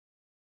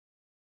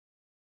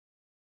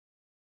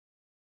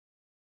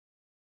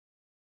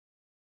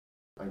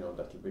I know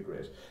that'll be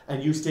great.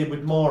 And you stayed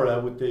with Maura,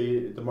 with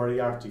the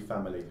Moriarty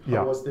family.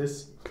 How was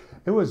this?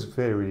 It was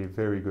very,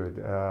 very good.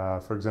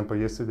 For example,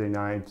 yesterday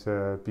night,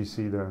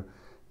 PC, the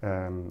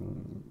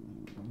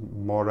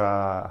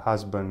Maura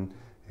husband,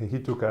 he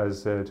took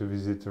us to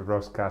visit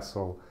Ross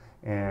Castle,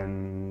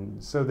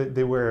 and so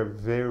they were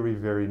very,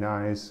 very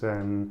nice,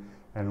 and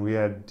we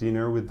had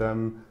dinner with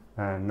them,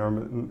 and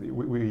normally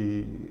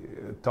we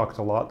talked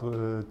a lot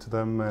to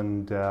them,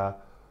 and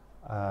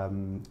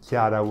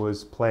Chiara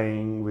was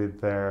playing with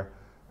their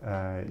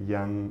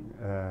young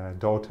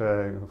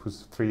daughter,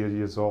 who's 3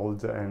 years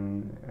old,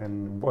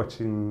 and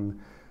watching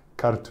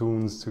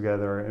cartoons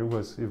together. It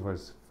was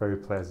very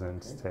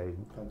pleasant stay.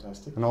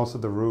 Fantastic. And also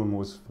the room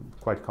was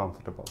quite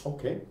comfortable.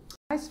 Okay.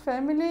 Nice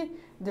family.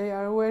 They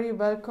are very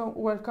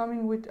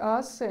welcoming with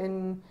us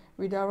and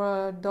with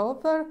our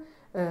daughter.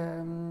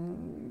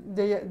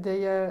 They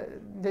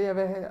have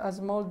a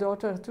small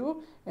daughter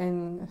too,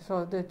 and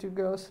so the two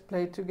girls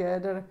play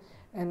together.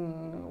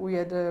 And we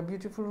had a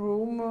beautiful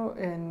room,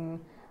 and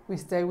we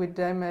stay with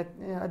them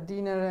at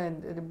dinner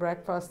and at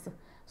breakfast.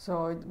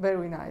 So it's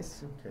very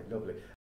nice. Okay, lovely.